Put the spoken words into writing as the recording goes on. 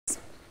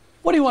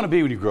What do you want to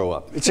be when you grow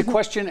up? It's a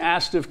question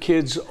asked of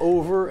kids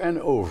over and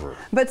over.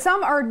 But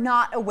some are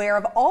not aware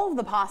of all of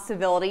the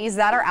possibilities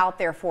that are out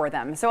there for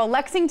them. So a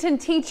Lexington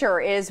teacher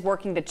is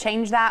working to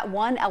change that,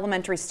 one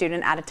elementary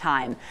student at a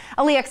time.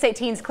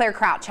 LEX18's Claire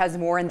Crouch has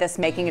more in this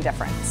Making a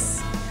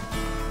Difference.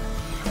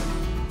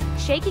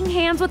 Shaking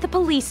hands with a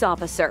police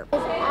officer.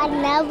 I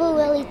never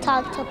really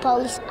talked to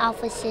police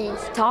officers.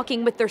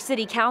 Talking with their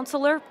city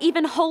councilor,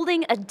 even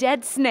holding a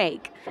dead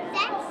snake. Is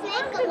that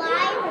snake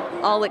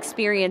alive? All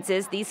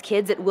experiences these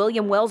kids at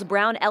William Wells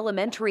Brown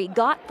Elementary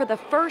got for the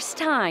first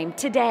time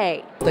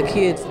today. The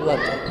kids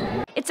loved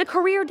it. It's a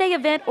career day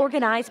event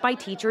organized by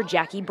teacher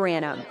Jackie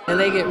Branham. And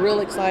they get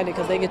real excited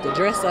because they get to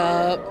dress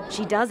up.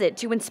 She does it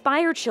to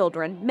inspire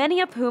children,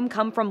 many of whom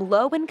come from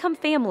low-income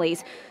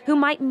families who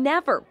might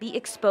never be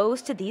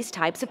exposed to these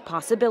types of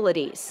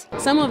possibilities.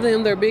 Some of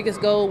them, their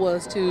biggest goal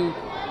was to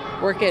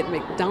work at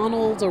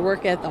McDonald's or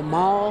work at the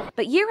mall.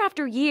 But year,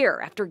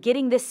 after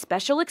getting this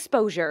special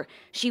exposure,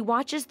 she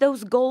watches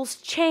those goals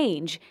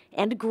change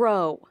and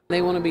grow.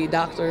 They want to be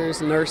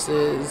doctors,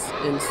 nurses,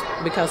 and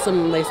because some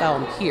of them, they saw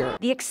them here.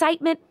 The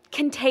excitement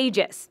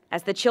contagious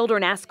as the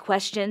children ask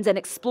questions and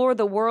explore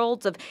the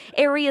worlds of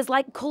areas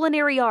like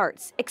culinary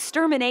arts,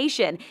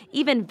 extermination,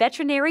 even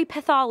veterinary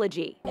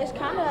pathology. It's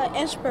kind of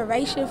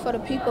inspiration for the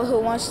people who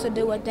wants to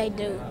do what they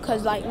do,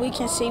 because like we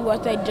can see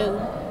what they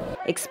do.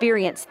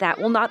 Experience that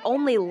will not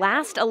only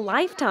last a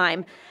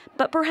lifetime,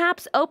 but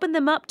perhaps open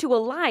them up to a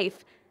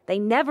life they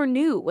never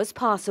knew was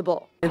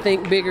possible. And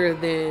think bigger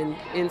than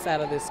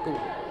inside of this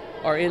school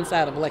or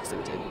inside of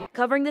Lexington.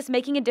 Covering this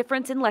Making a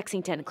Difference in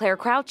Lexington, Claire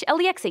Crouch,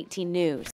 LEX18 News.